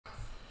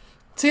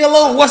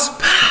TLO, what's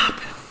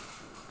poppin'?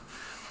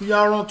 We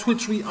are on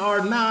Twitch, we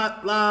are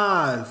not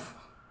live.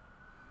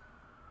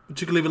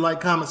 But you can leave a like,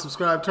 comment,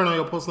 subscribe, turn on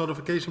your post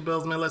notification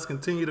bells, man. Let's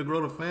continue to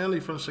grow the family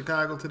from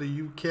Chicago to the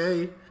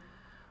UK.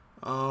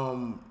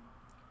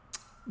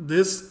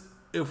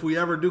 If we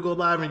ever do go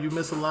live and you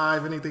miss a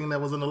live, anything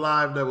that was in the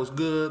live that was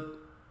good,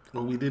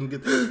 or we didn't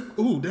get,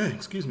 or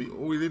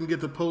we didn't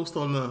get to post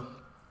on the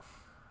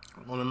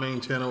main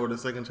channel or the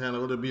second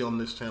channel, it'll be on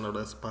this channel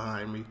that's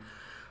behind me.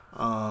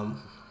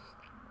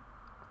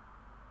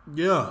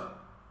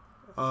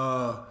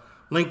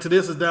 Link to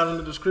this is down in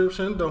the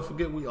description. Don't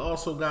forget, we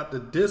also got the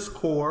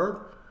Discord.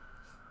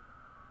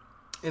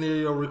 Any of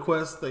your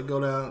requests, they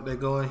go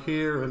in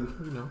here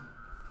and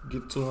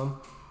get to them.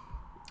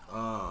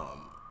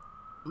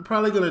 I'm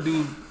probably gonna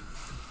do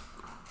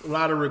a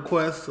lot of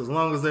requests as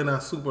long as they're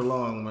not super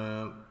long,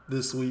 man,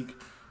 this week.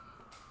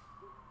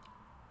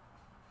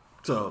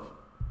 So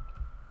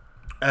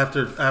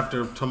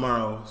after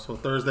tomorrow, so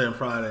Thursday and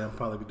Friday, I'll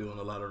probably be doing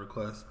a lot of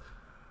requests.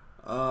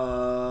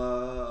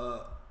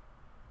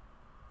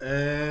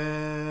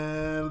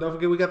 And don't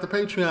forget, we got the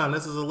Patreon.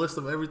 This is a list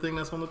of everything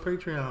that's on the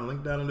Patreon.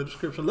 Link down in the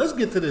description. Let's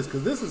get to this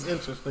because this is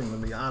interesting to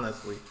me,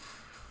 honestly.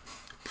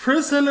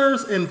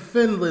 Prisoners in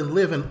Finland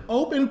live in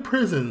open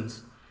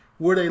prisons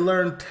where they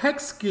learn tech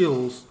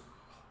skills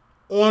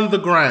on the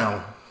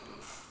ground.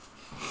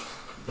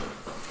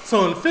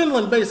 So in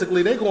Finland,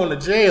 basically, they go into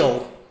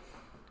jail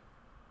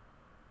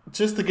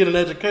just to get an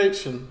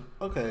education.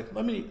 Okay,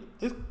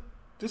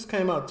 this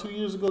came out 2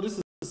 years ago. This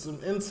is some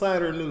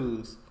insider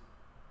news.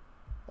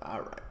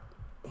 All right.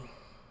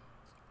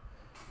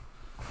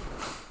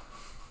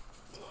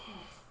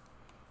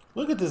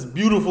 Look at this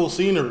beautiful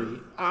scenery.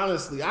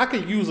 Honestly, I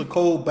could use a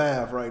cold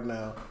bath right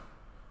now.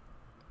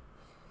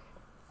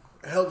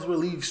 It helps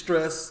relieve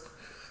stress.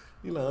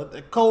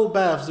 Cold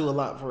baths do a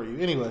lot for you.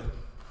 Anyway.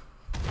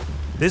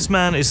 This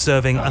man is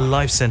serving a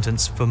life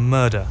sentence for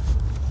murder.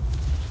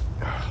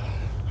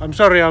 I'm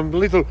sorry, I'm a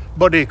little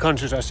body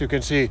conscious, as you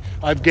can see.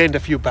 I've gained a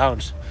few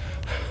pounds.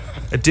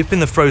 A dip in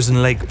the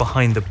frozen lake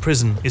behind the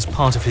prison is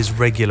part of his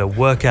regular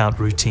workout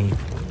routine.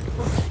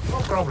 No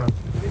problem.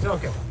 It's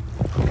okay.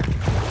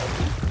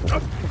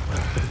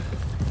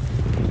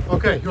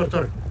 Okay, your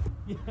turn.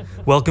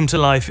 Welcome to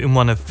life in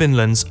one of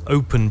Finland's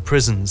open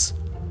prisons.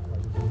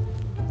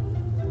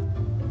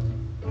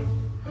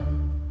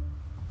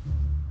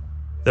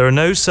 There are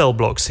no cell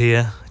blocks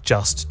here,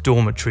 just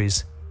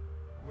dormitories.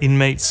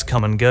 Inmates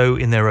come and go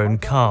in their own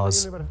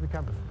cars.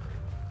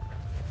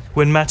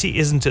 When Matty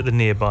isn't at the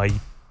nearby...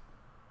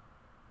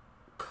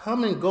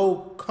 Come and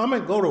go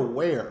to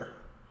where?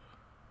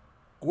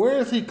 Where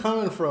is he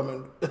coming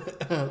from?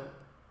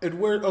 And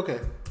where?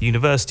 Okay.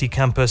 University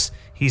campus,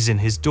 he's in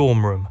his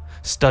dorm room,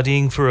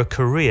 studying for a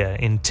career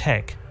in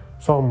tech.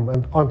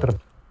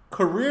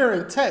 Career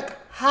in tech?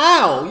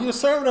 How? You're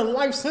serving a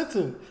life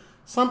sentence.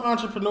 Some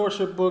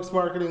entrepreneurship books,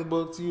 marketing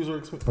books, user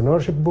experience.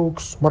 Entrepreneurship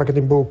books,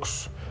 marketing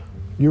books,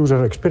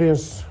 user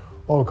experience,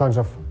 all kinds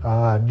of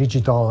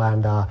digital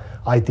and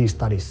IT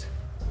studies.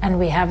 And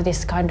we have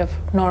this kind of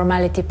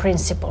normality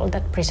principle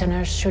that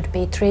prisoners should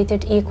be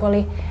treated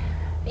equally,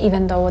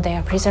 even though they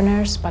are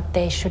prisoners, but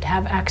they should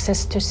have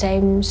access to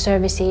same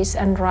services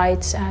and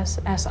rights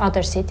as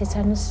other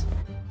citizens.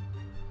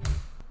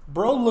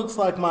 Bro looks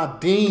like my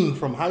dean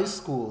from high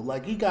school.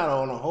 Like, he got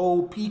on a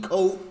whole pea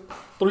coat,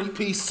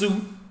 three-piece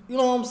suit. You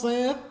know what I'm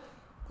saying?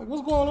 Like,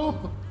 what's going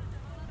on?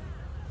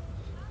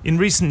 In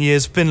recent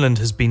years, Finland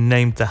has been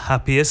named the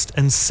happiest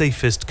and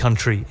safest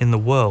country in the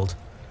world.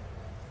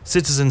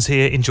 Citizens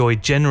here enjoy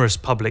generous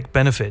public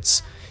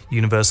benefits,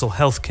 universal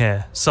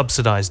healthcare,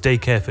 subsidized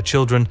daycare for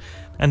children,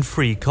 and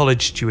free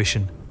college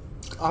tuition.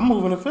 I'm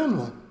moving to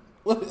Finland.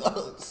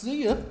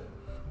 See ya.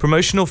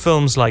 Promotional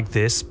films like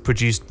this,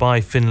 produced by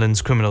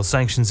Finland's Criminal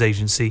Sanctions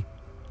Agency,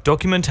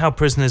 document how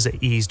prisoners are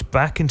eased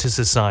back into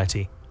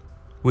society,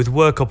 with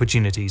work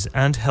opportunities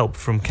and help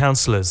from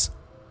counselors.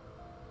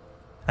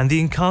 And the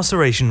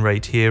incarceration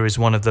rate here is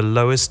one of the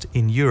lowest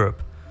in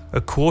Europe,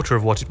 a quarter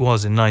of what it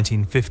was in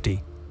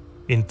 1950.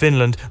 In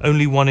Finland,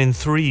 only 1 in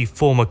 3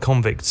 former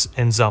convicts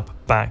ends up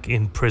back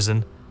in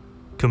prison.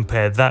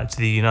 Compare that to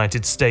the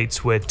United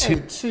States, where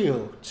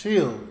chill,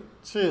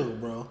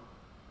 bro.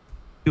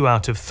 2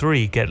 out of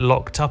 3 get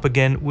locked up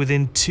again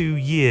within 2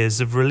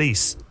 years of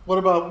release. What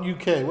about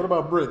UK? What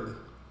about Britain?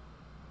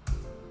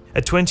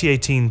 A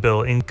 2018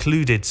 bill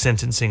included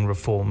sentencing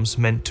reforms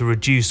meant to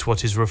reduce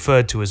what is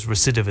referred to as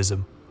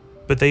recidivism,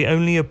 but they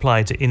only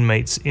apply to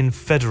inmates in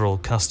federal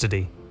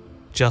custody.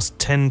 Just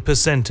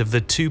 10% of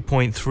the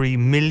 2.3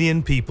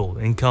 million people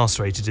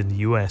incarcerated in the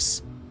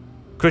US.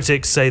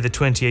 Critics say the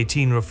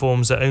 2018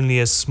 reforms are only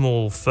a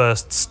small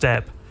first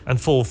step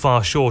and fall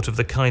far short of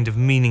the kind of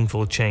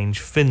meaningful change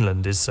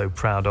Finland is so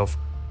proud of.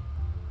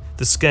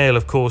 The scale,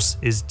 of course,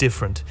 is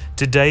different.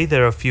 Today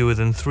there are fewer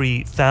than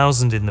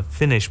 3,000 in the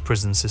Finnish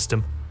prison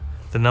system.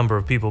 The number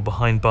of people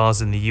behind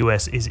bars in the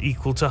US is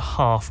equal to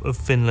half of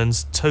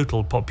Finland's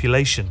total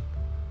population.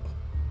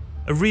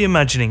 A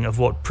reimagining of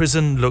what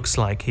prison looks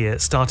like here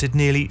started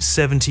nearly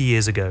 70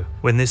 years ago,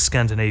 when this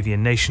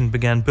Scandinavian nation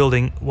began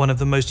building one of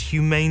the most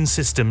humane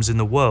systems in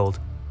the world.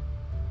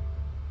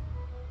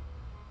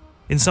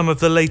 In some of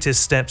the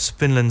latest steps,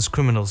 Finland's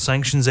Criminal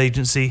Sanctions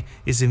Agency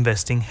is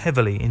investing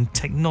heavily in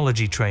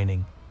technology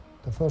training.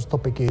 The first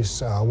topic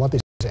is what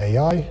is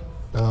AI?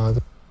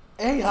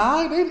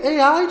 AI? They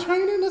AI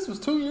training? This was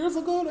 2 years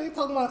ago? They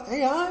talking about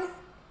AI?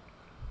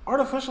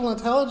 Artificial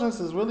intelligence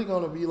is really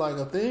going to be like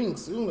a thing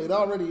soon. It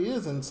already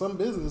is in some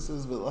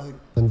businesses, but like...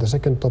 And the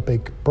second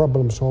topic,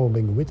 problem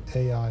solving with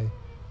AI.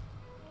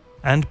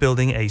 And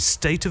building a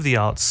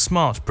state-of-the-art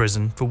smart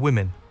prison for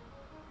women.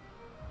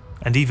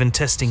 And even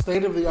testing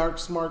state-of-the-art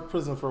smart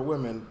prison for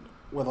women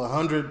with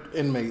 100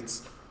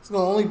 inmates. It's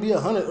going to only be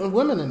 100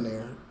 women in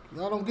there.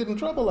 Y'all don't get in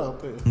trouble out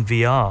there.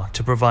 VR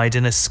to provide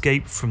an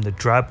escape from the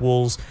drab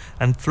walls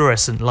and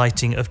fluorescent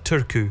lighting of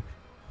Turku,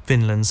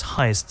 Finland's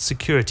highest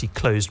security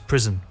closed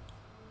prison.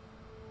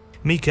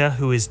 Mika,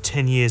 who is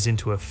 10 years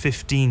into a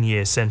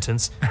 15-year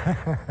sentence,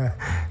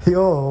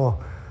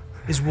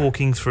 is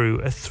walking through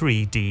a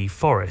 3D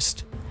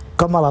forest.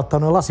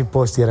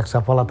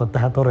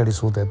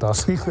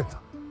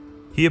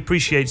 He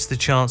appreciates the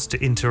chance to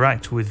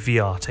interact with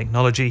VR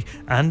technology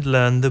and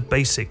learn the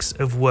basics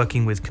of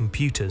working with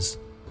computers.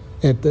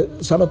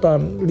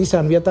 Sanotaan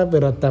lisään vielä tämän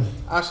verran, että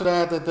I should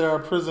add that there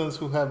are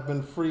prisons who have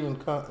been free and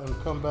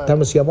come back.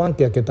 Tämmöisiä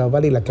vankeja, ketä on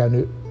välillä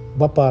käynyt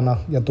vapaana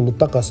ja tullut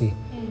takaisin,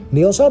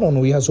 niin on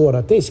sanonut ihan suoraan,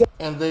 että ei siellä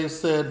And they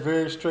said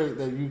very straight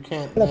that you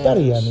can't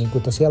pärjää, niin kuin,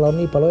 että siellä on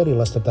niin paljon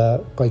erilaista tämä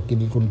kaikki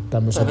niin kuin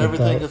tämmöiset, that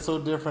everything is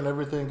so different,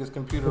 everything is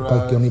computerized.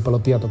 Kaikki on niin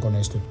paljon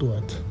tietokoneistettua,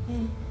 että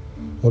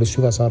olisi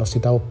hyvä saada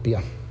sitä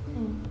oppia.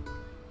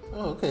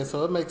 Oh, okay,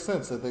 so it makes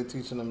sense that they're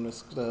teaching them this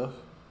stuff.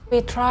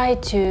 We try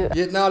to...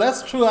 Yeah, no,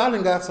 that's true. I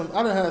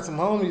done had some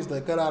homies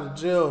that got out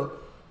of jail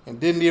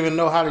and didn't even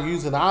know how to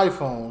use an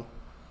iPhone.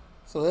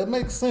 So it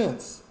makes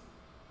sense.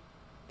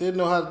 Didn't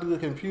know how to do a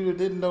computer,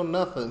 didn't know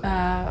nothing.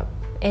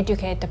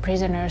 Educate the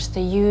prisoners to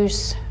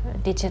use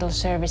digital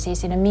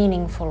services in a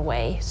meaningful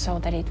way so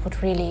that it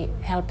would really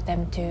help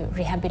them to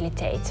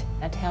rehabilitate,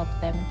 that help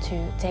them to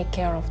take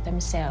care of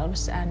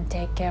themselves and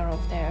take care of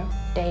their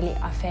daily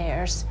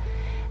affairs.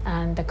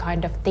 And the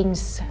kind of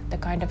things, the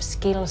kind of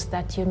skills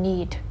that you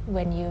need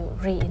when you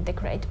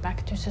reintegrate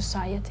back to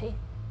society.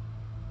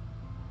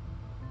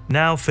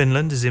 Now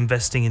Finland is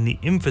investing in the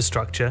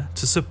infrastructure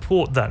to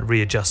support that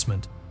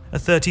readjustment, a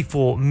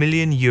 €34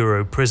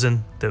 million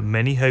prison that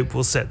many hope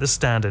will set the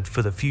standard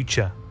for the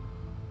future.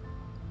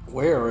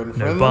 Where in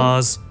Finland? No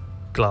bars,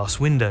 glass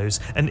windows,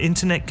 an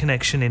internet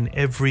connection in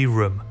every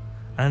room,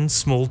 and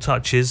small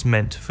touches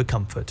meant for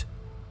comfort.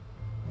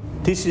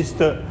 This is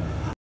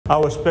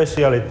our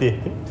specialty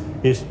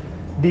is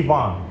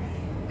TheeLitOne.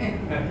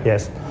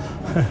 Yes.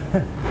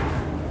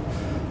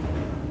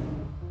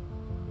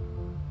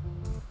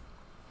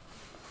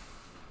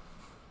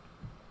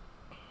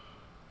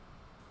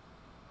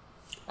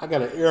 I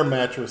got an air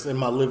mattress in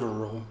my living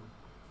room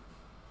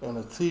and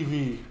a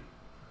TV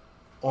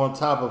on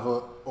top of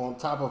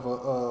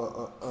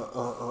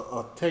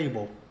a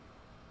table,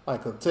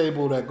 like a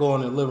table that go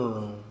in the living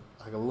room,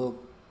 like a little.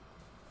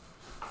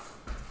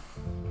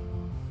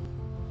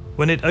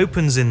 When it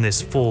opens in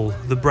this fall,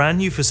 the brand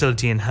new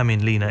facility in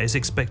Hämeenlinna is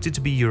expected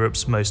to be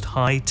Europe's most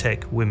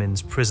high-tech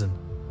women's prison.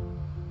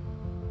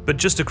 But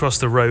just across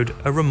the road,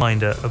 a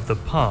reminder of the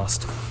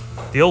past.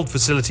 The old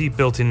facility,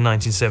 built in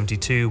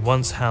 1972,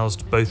 once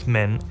housed both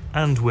men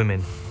and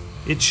women.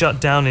 It shut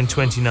down in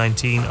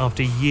 2019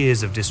 after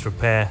years of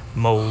disrepair,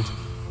 mold,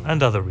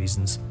 and other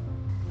reasons.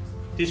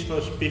 This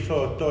was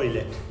before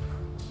toilet.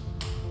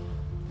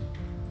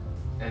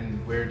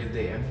 And where did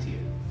they empty it?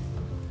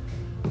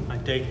 I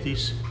take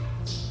this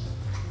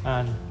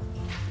and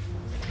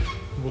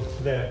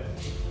look there.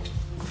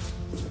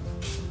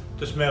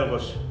 The smell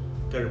was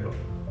terrible.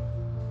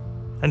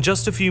 And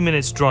just a few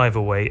minutes' drive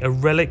away, a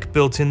relic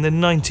built in the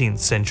 19th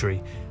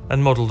century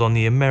and modelled on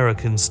the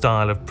American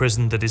style of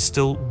prison that is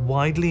still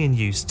widely in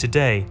use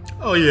today.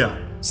 Oh yeah.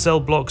 Cell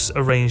blocks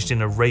arranged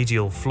in a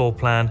radial floor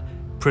plan,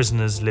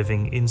 prisoners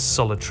living in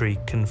solitary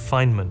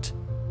confinement.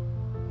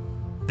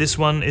 This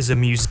one is a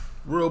museum.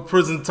 Real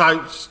prison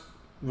types,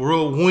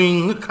 real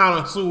wing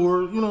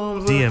connoisseur, you know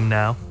what I'm saying?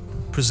 Now,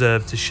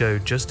 preserved to show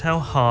just how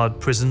hard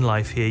prison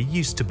life here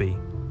used to be.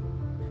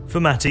 For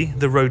Matti,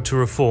 the road to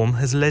reform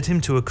has led him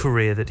to a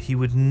career that he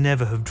would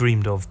never have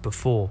dreamed of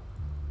before.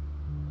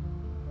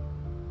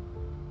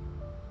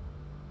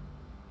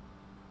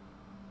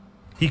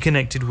 He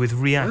connected with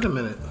Wait a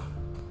minute.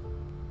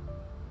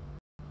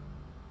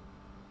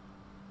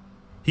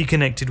 He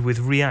connected with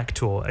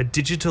Reactor, a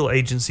digital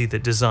agency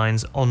that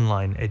designs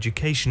online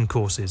education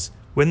courses.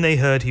 When they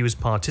heard he was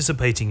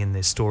participating in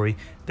this story,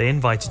 they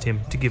invited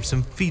him to give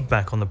some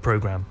feedback on the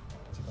program.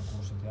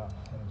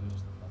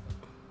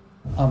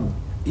 I'm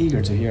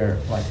eager to hear,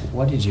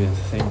 what did you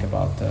think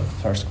about the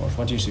first course?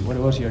 What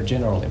was your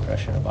general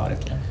impression about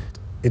it?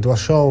 It was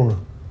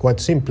shown quite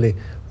simply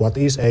what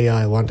is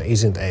AI, what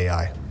isn't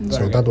AI.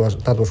 So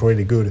that was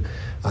really good,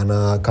 and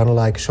kind of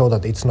like show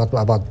that it's not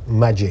about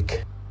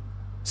magic.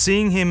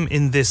 Seeing him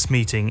in this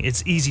meeting,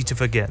 it's easy to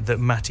forget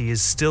that Matti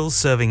is still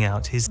serving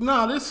out his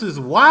Nah, this is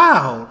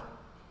wild.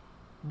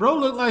 Bro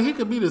look like he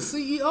could be the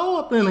CEO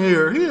up in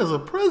here. He is a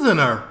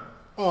prisoner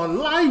on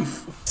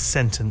life.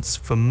 sentence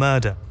for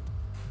murder.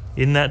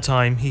 In that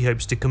time, he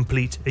hopes to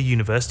complete a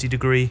university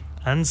degree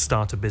and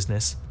start a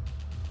business.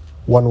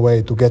 One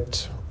way to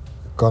get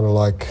kind of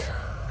like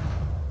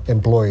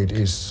employed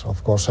is,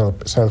 of course,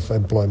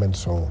 self-employment.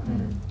 So,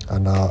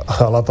 and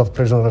a lot of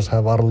prisoners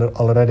have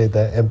already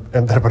the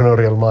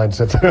entrepreneurial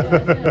mindset.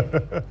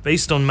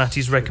 Based on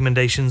Matti's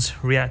recommendations,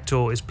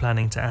 Reactor is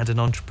planning to add an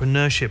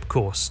entrepreneurship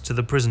course to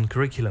the prison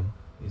curriculum.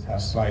 It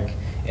has like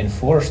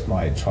enforced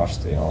my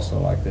trust in also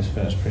like this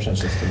Finnish prison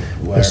system,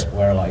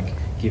 where like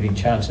giving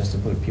chances to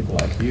people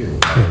like you,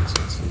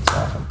 it's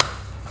awesome.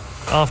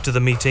 After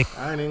the meeting,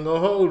 I ain't even gonna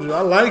hold you.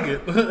 I like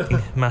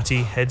it.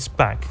 Matti heads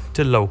back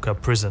to Louka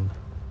prison.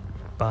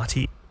 But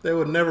he They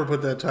would never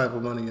put that type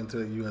of money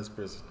into a U.S.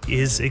 prison.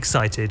 is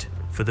excited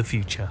for the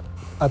future.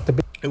 At the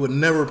They would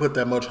never put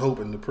that much hope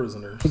in the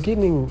prisoners.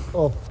 beginning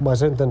of my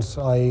sentence,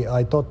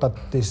 I thought that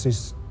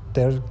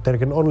there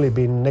can only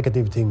be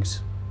negative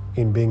things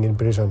in being in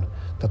prison,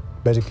 that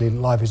basically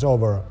life is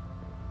over.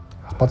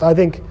 But I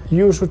think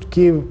you should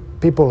give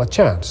people a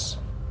chance.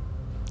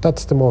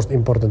 That's the most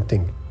important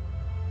thing.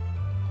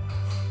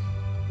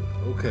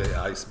 Okay,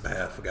 ice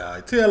bath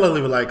guy. Tell,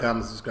 leave a like,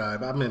 comment,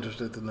 subscribe. I'm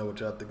interested to know what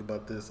y'all think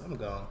about this. I'm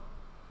gone.